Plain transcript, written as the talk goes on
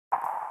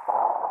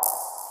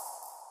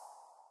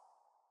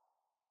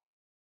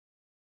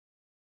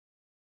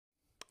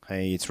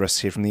Hey, it's Russ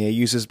here from the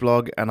Users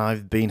blog, and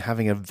I've been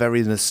having a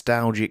very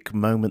nostalgic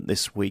moment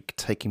this week,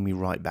 taking me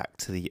right back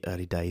to the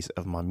early days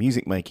of my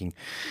music making,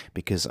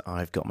 because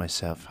I've got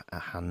myself a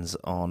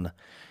hands-on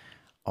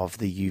of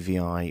the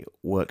UVI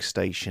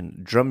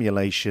workstation,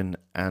 Drumulation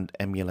and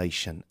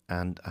Emulation,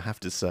 and I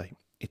have to say,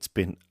 it's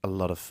been a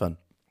lot of fun.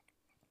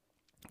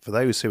 For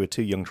those who are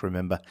too young to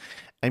remember,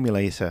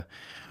 Emulator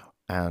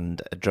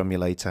and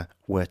Drumulator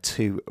were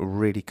two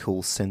really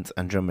cool synth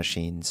and drum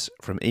machines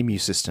from Emu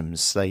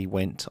Systems. They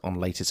went on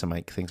later to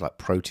make things like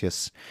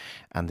Proteus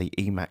and the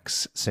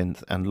Emax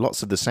synth, and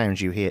lots of the sounds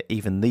you hear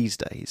even these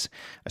days,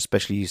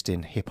 especially used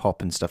in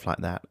hip-hop and stuff like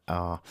that,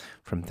 are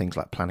from things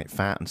like Planet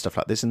Fat and stuff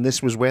like this, and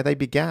this was where they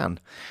began.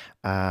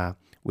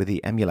 With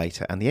the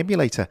emulator, and the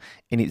emulator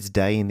in its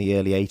day in the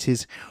early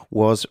 80s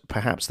was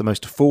perhaps the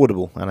most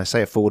affordable, and I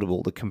say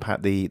affordable,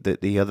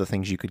 the other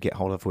things you could get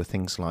hold of were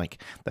things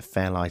like the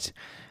Fairlight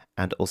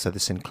and also the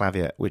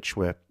Synclavier, which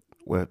were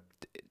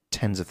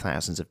tens of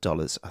thousands of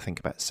dollars, I think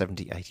about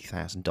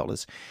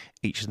 $70,000-$80,000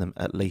 each of them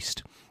at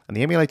least. And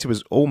the emulator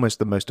was almost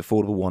the most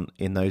affordable one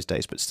in those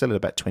days, but still at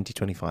about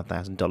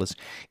 $20,000-$25,000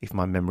 if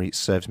my memory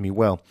serves me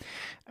well.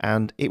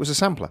 And it was a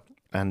sampler.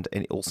 And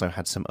it also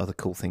had some other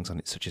cool things on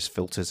it, such as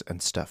filters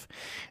and stuff.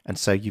 And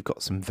so you've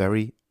got some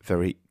very,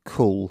 very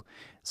cool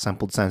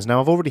sampled sounds. Now,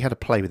 I've already had a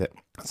play with it.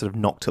 I sort of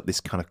knocked up this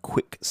kind of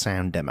quick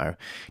sound demo,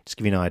 just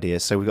to give you an idea.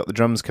 So we've got the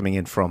drums coming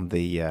in from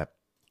the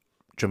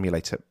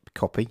Drumulator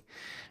copy,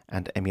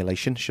 and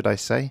emulation, should I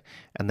say.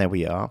 And there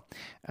we are.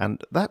 And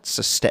that's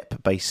a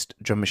step-based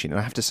drum machine. And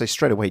I have to say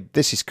straight away,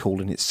 this is cool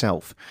in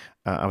itself.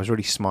 I was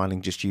really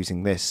smiling just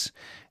using this.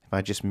 If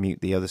I just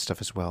mute the other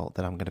stuff as well,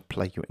 then I'm going to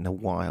play you in a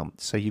while.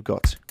 So you've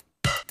got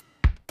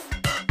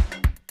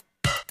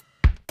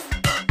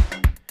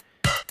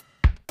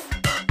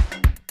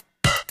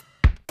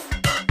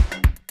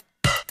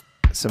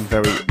some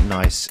very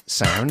nice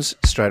sounds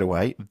straight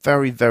away.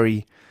 Very,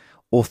 very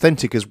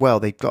authentic as well.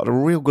 They've got a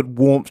real good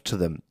warmth to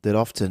them that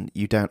often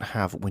you don't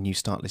have when you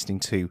start listening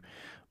to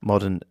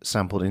modern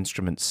sampled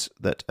instruments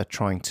that are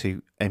trying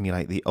to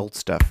emulate the old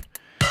stuff.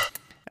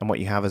 And what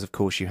you have is, of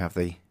course, you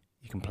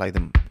can play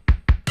them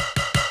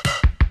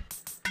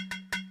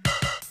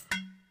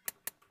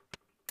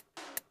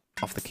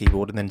off the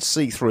keyboard, and then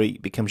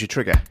C3 becomes your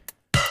trigger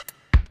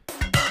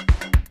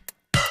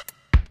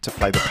to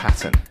play the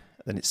pattern.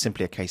 Then it's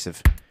simply a case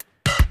of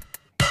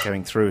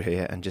going through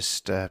here and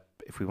just,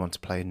 if we want to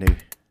play a new,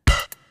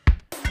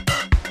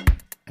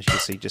 as you can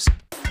see, just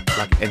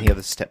like any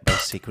other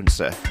step-based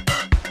sequencer.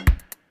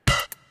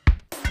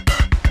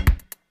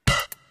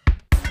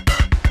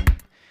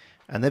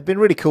 And they've been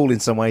really cool in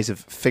some ways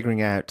of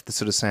figuring out the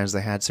sort of sounds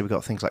they had. So we've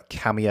got things like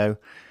Cameo.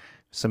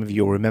 Some of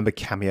you will remember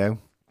Cameo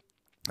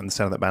and the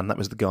sound of that band. That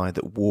was the guy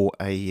that wore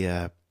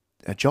a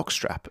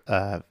jockstrap,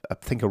 I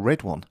think a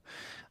red one,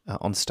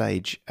 on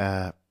stage.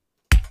 And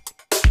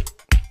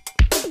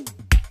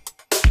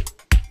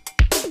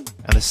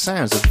the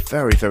sounds are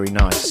very, very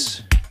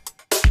nice.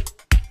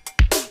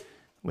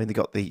 When they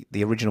got the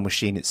original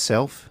machine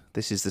itself,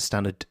 this is the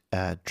standard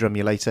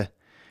Drumulator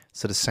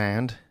sort of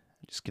sound.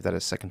 Just give that a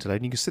second to load.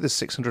 And you can see there's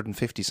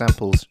 650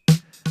 samples.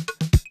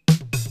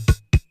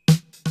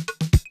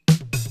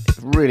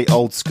 Really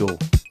old school.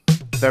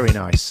 Very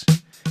nice.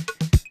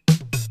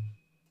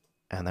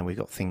 And then we've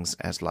got things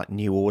as like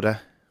New Order.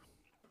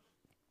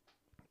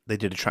 They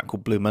did a track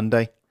called Blue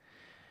Monday.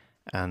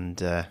 And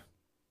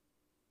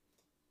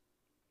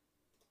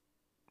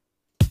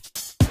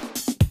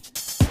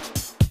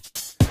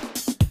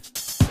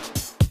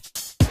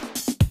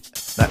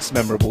that's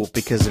memorable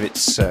because of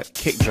its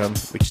kick drum,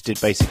 which did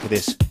basically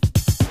this.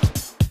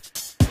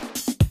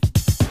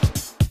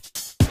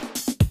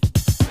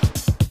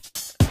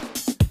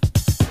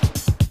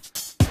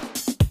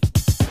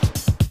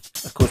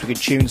 Of course, we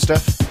could tune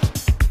stuff.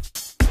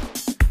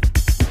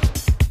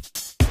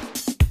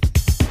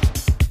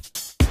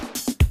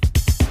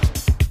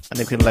 And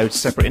then we can load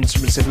separate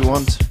instruments if we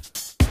want.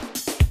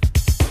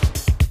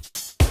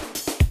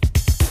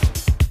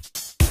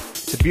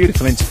 It's a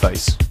beautiful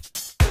interface.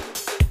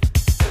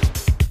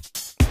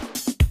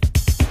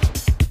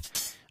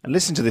 And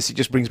listen to this, it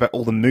just brings back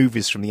all the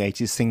movies from the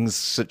 80s, things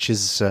such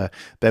as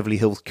Beverly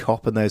Hills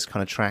Cop and those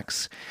kind of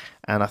tracks.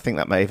 And I think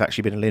that may have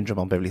actually been a Lindrum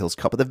on Beverly Hills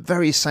Cop, but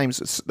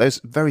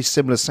those very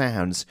similar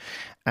sounds.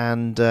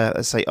 And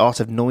let's say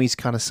Art of Noise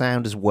kind of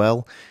sound as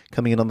well,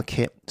 coming in on the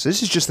kit. So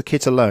this is just the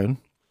kit alone.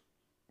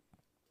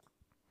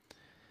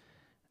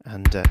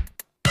 And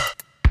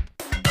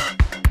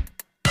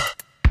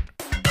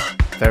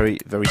very,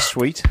 very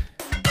sweet.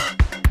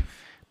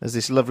 There's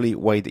this lovely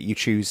way that you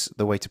choose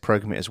the way to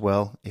program it as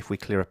well. If we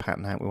clear a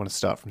pattern out, we want to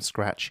start from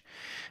scratch,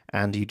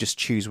 and you just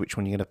choose which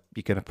one you're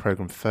gonna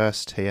program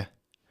first here,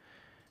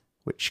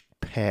 which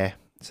pair.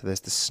 So there's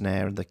the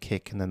snare and the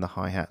kick, and then the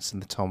hi-hats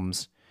and the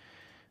toms,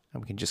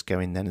 and we can just go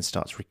in then and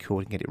start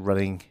recording, get it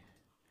running.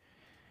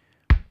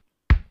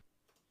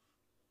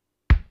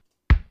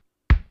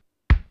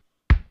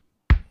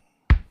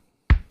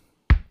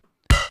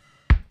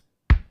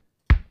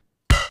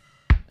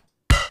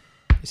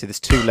 You see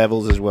there's 2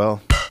 levels as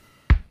well.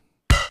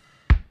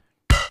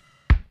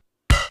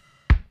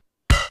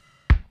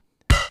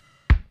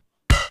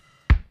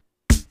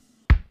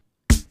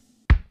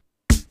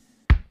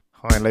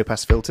 High and low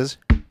pass filters.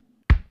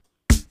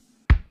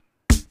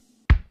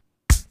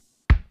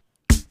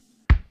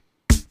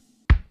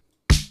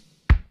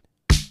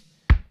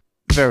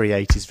 Very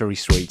 80s, very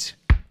sweet.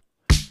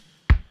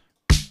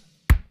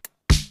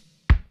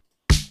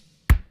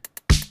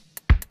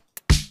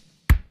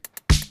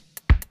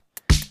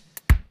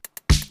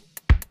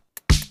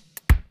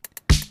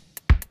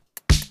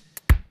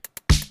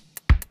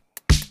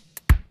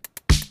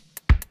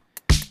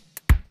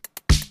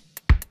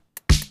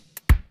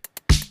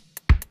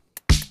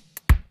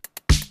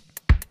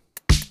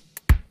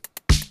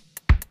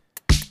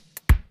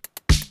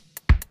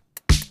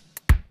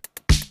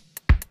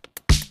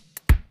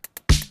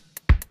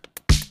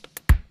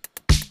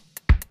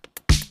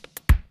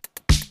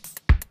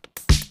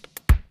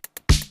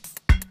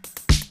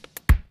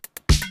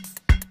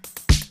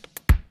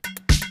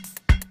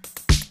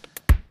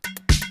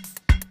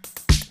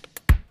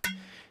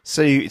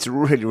 So it's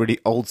really, really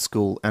old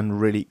school and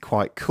really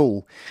quite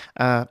cool.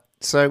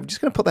 So I'm just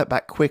going to put that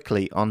back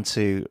quickly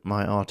onto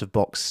my Art of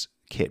Box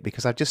kit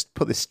because I've just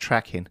put this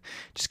track in,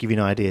 just to give you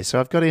an idea. So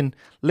I've got in,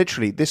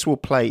 literally, this will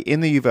play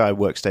in the UVI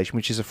workstation,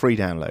 which is a free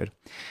download.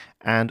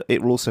 And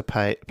it will also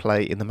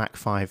play in the Mac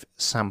 5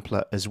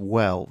 sampler as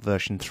well,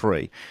 version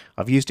 3.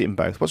 I've used it in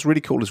both. What's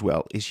really cool as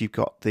well is you've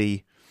got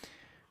the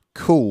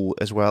cool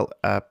as well,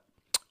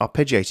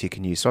 arpeggiator you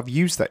can use. So I've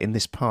used that in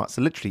this part.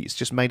 So literally it's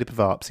just made up of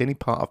arps. The only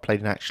part I've played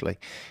in actually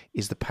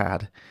is the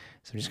pad.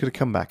 So I'm just going to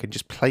come back and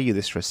just play you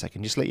this for a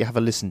second, just let you have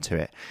a listen to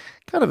it.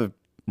 Kind of a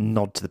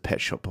nod to the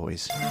Pet Shop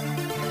Boys.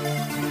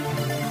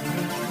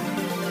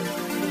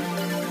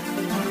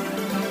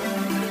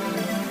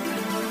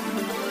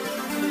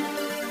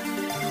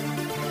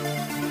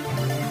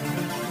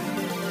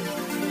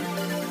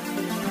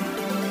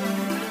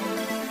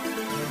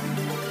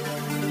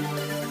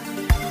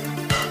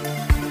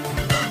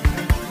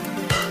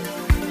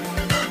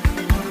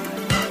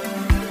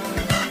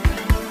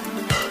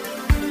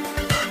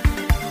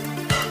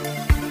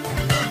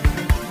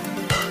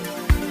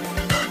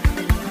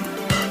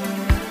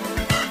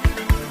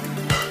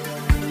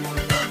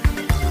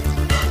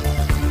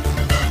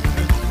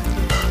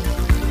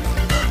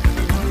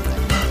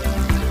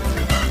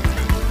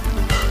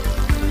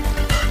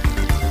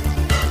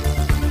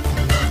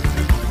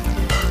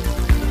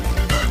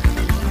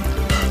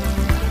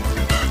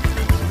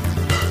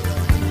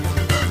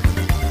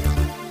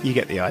 You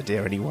get the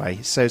idea anyway.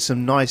 So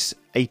some nice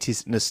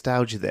 80s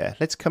nostalgia there.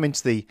 Let's come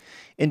into the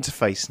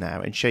interface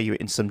now and show you it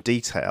in some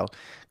detail.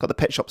 Got the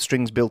Pet Shop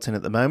strings built in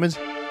at the moment.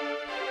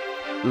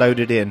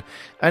 Loaded in.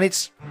 And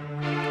it's...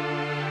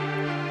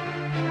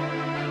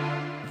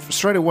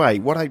 straight away,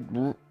 what I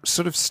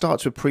sort of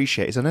start to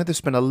appreciate is I know they've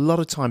spent a lot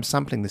of time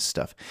sampling this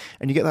stuff.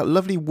 And you get that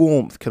lovely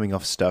warmth coming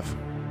off stuff.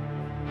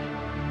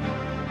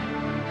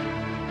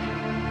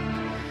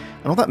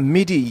 And all that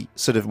MIDI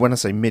sort of, when I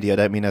say MIDI, I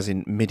don't mean as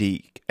in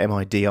MIDI,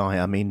 M-I-D-I,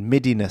 I mean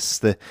midiness,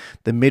 the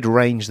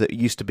mid-range that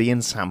used to be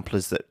in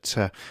samplers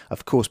that,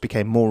 of course,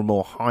 became more and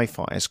more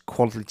hi-fi as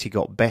quality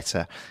got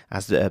better,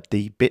 as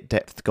the bit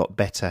depth got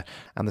better,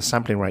 and the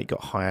sampling rate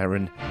got higher.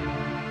 And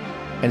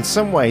in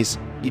some ways,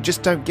 you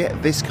just don't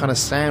get this kind of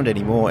sound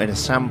anymore in a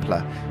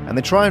sampler. And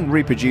they try and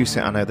reproduce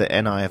it. I know that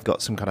NI have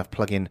got some kind of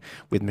plugin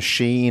with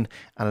Machine,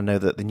 and I know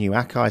that the new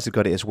Akai's have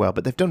got it as well.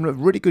 But they've done a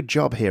really good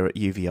job here at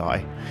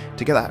UVI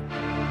to get that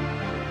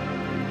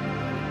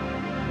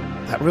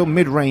real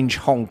mid-range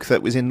honk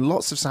that was in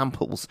lots of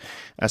samples.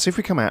 So if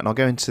we come out, and I'll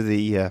go into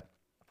the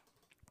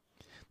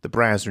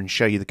browser and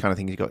show you the kind of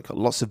thing you've got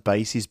lots of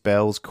basses,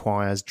 bells,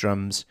 choirs,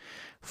 drums,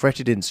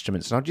 fretted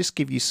instruments. And I'll just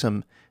give you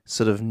some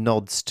sort of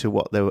nods to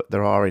what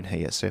there are in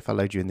here. So if I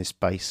load you in this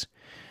bass,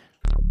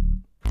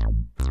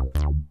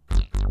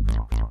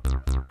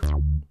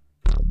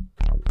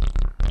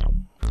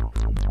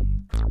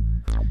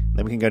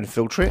 then we can go and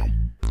filter it.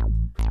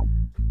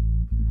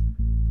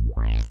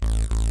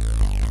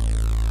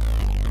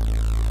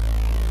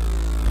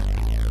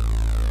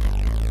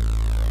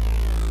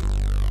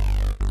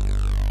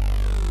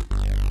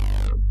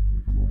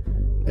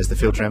 There's the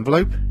filter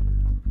envelope.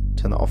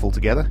 Turn that off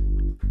altogether.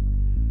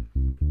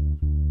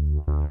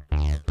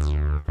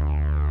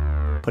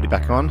 Put it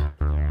back on.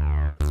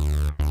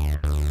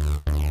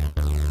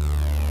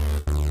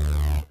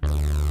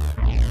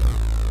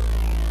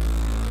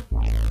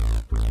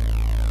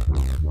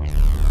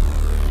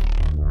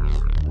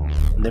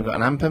 And then we've got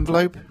an amp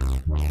envelope.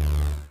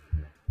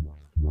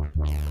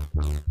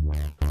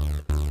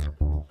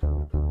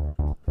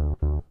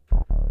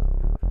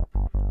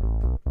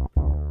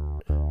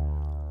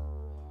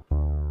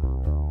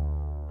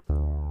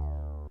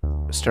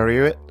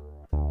 Stereo it.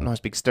 Nice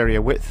big stereo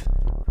width.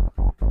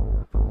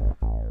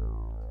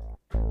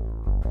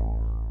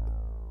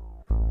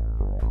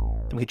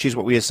 And we can choose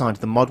what we assign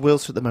to the mod wheel.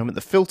 So at the moment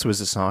the filter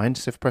is assigned.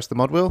 So if I press the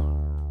mod wheel,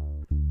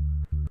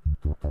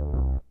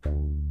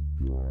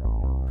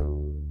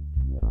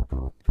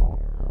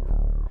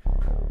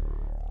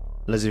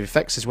 Loads of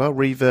effects as well,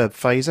 reverb,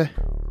 phaser.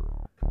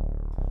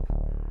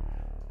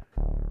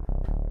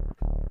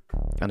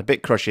 And a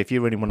bit crushy if you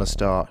really want to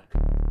start.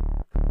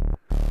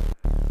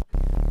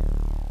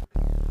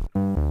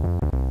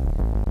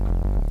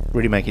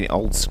 Really making it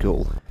old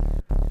school.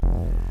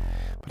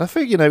 But I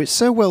feel, you know, it's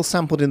so well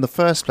sampled in the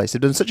first place.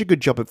 They've done such a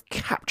good job of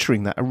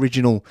capturing that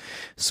original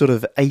sort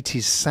of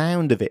 80s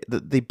sound of it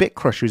that the bit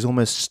crusher is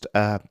almost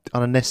an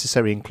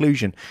unnecessary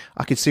inclusion.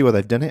 I can see why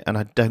they've done it, and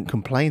I don't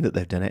complain that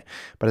they've done it.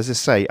 But as I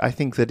say, I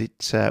think that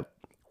it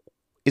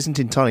isn't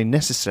entirely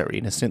necessary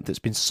in a synth that's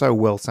been so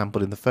well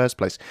sampled in the first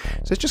place.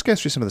 So let's just go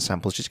through some of the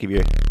samples, just to give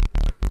you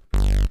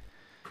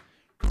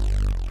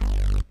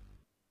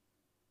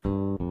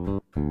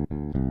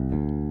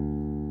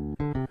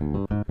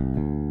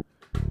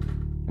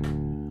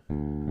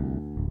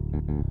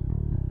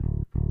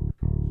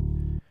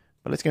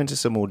But let's go into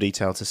some more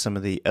detail to some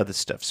of the other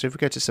stuff. So if we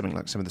go to something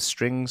like some of the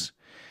strings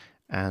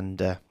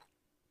and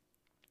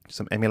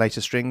some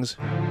emulator strings.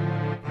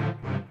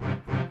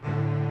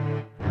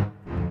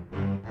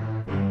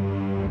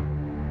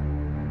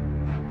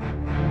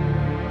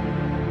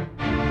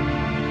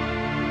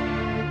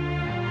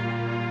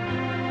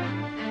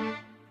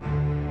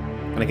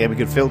 And again, we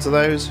could filter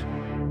those.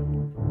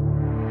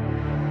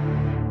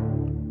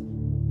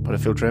 Put a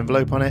filter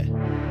envelope on it.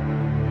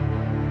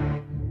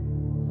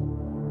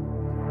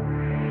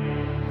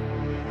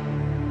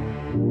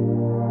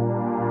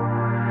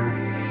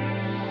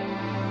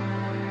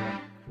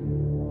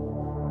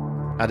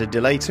 Add a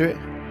delay to it,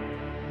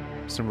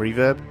 some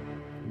reverb.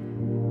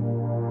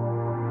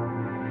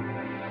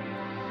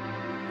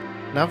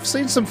 Now I've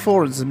seen some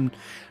forums and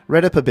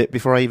read up a bit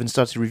before I even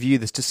started to review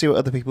this to see what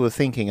other people were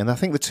thinking, and I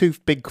think the two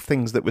big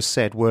things that were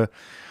said were,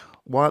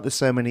 why are there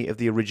so many of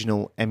the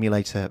original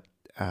emulator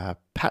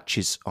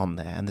patches on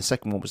there? And the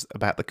second one was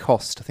about the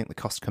cost. I think the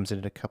cost comes in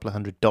at a couple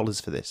of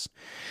 $100 for this.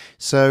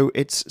 So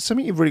it's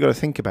something you've really got to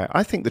think about.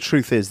 I think the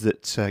truth is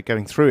that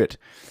going through it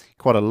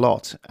quite a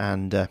lot,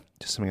 and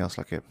just something else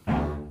like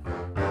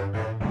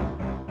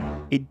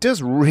it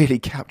does really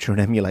capture an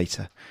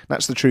emulator.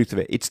 That's the truth of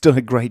it. It's done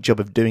a great job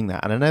of doing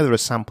that. And I know there are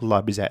sample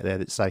libraries out there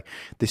that say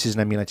this is an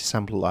emulator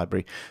sample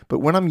library. But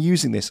when I'm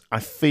using this, I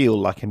feel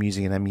like I'm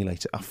using an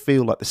emulator. I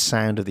feel like the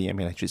sound of the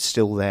emulator is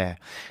still there.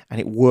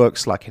 And it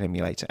works like an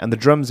emulator. And the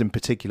drums in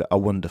particular are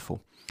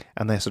wonderful.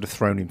 And they're sort of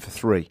thrown in for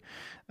free,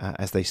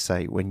 as they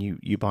say, when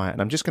you buy it.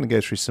 And I'm just going to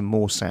go through some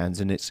more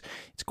sounds. And it's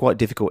quite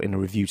difficult in a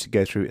review to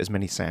go through as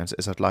many sounds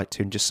as I'd like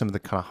to. And just some of the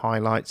kind of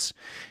highlights.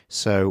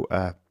 So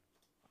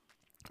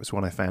was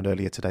one I found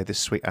earlier today. This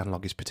sweet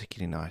analog is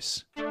particularly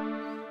nice.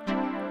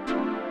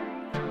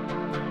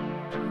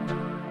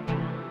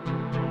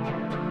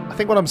 I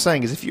think what I'm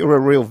saying is if you're a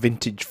real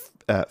vintage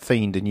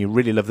fiend and you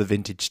really love the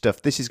vintage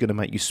stuff, this is going to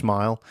make you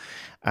smile.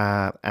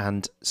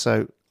 And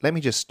so let me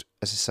just,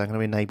 as I say, I'm going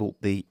to enable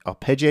the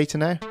arpeggiator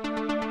now.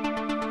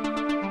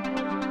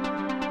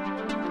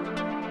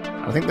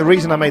 I think the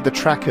reason I made the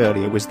track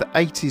earlier was the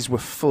 80s were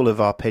full of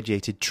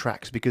arpeggiated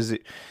tracks because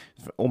it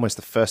almost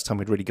the first time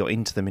we'd really got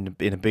into them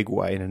in a big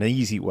way, in an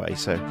easy way.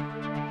 So,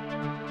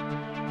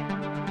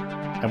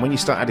 and when you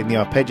start adding the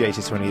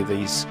arpeggiator to any of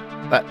these,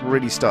 that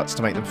really starts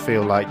to make them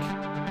feel like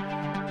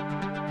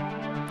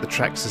the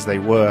tracks as they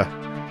were,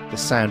 the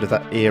sound of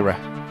that era.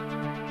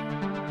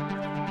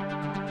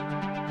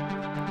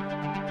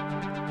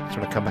 Just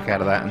want to come back out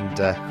of that and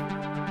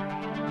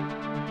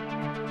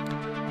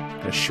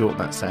going to shorten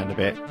that sound a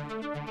bit.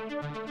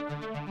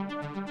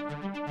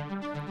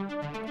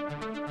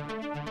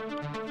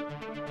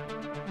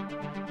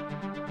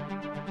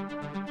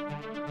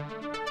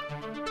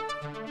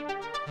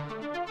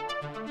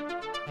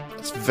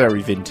 It's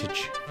very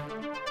vintage.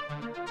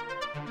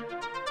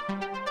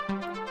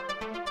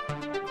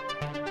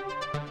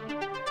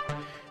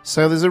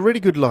 So there's a really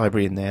good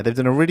library in there. They've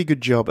done a really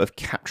good job of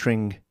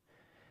capturing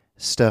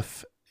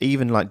stuff,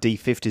 even like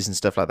D50s and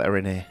stuff like that are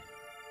in here.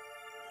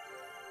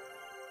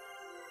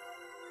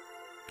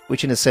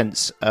 Which in a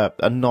sense are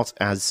not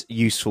as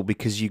useful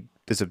because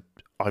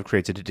I've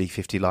created a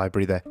D50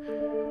 library there.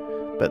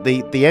 But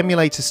the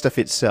emulator stuff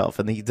itself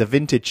and the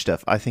vintage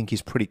stuff I think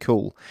is pretty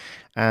cool.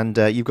 And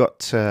you've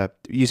got,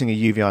 using a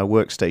UVI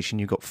workstation,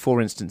 you've got 4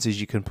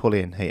 instances you can pull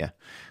in here,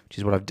 which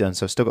is what I've done.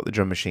 So I've still got the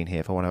drum machine here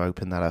if I want to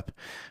open that up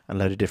and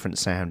load a different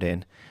sound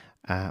in.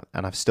 And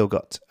I've still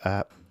got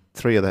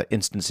 3 other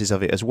instances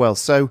of it as well.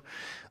 So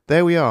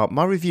there we are,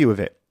 my review of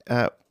it.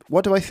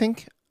 What do I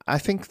think? I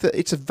think that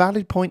it's a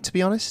valid point, to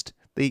be honest.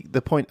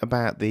 The point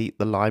about the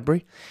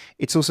library.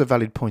 It's also a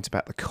valid point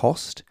about the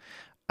cost.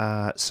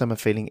 Some are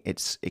feeling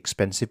it's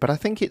expensive, but I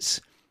think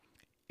it's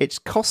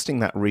costing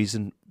that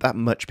reason that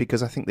much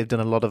because I think they've done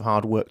a lot of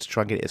hard work to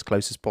try and get it as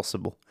close as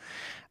possible.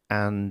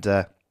 And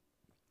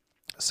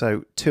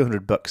so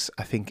 $200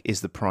 I think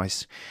is the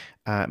price.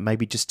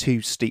 Maybe just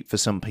too steep for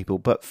some people,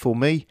 but for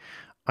me,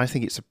 I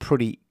think it's a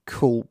pretty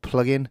cool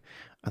plugin.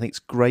 I think it's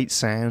great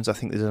sounds. I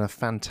think they've done a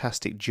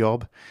fantastic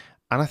job.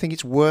 And I think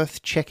it's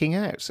worth checking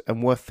out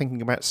and worth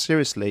thinking about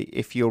seriously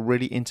if you're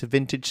really into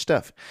vintage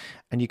stuff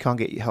and you can't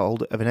get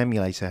hold of an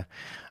emulator.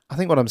 I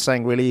think what I'm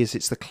saying really is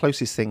it's the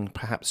closest thing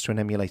perhaps to an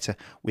emulator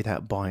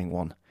without buying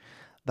one.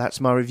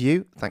 That's my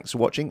review. Thanks for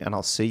watching, and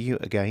I'll see you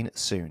again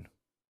soon.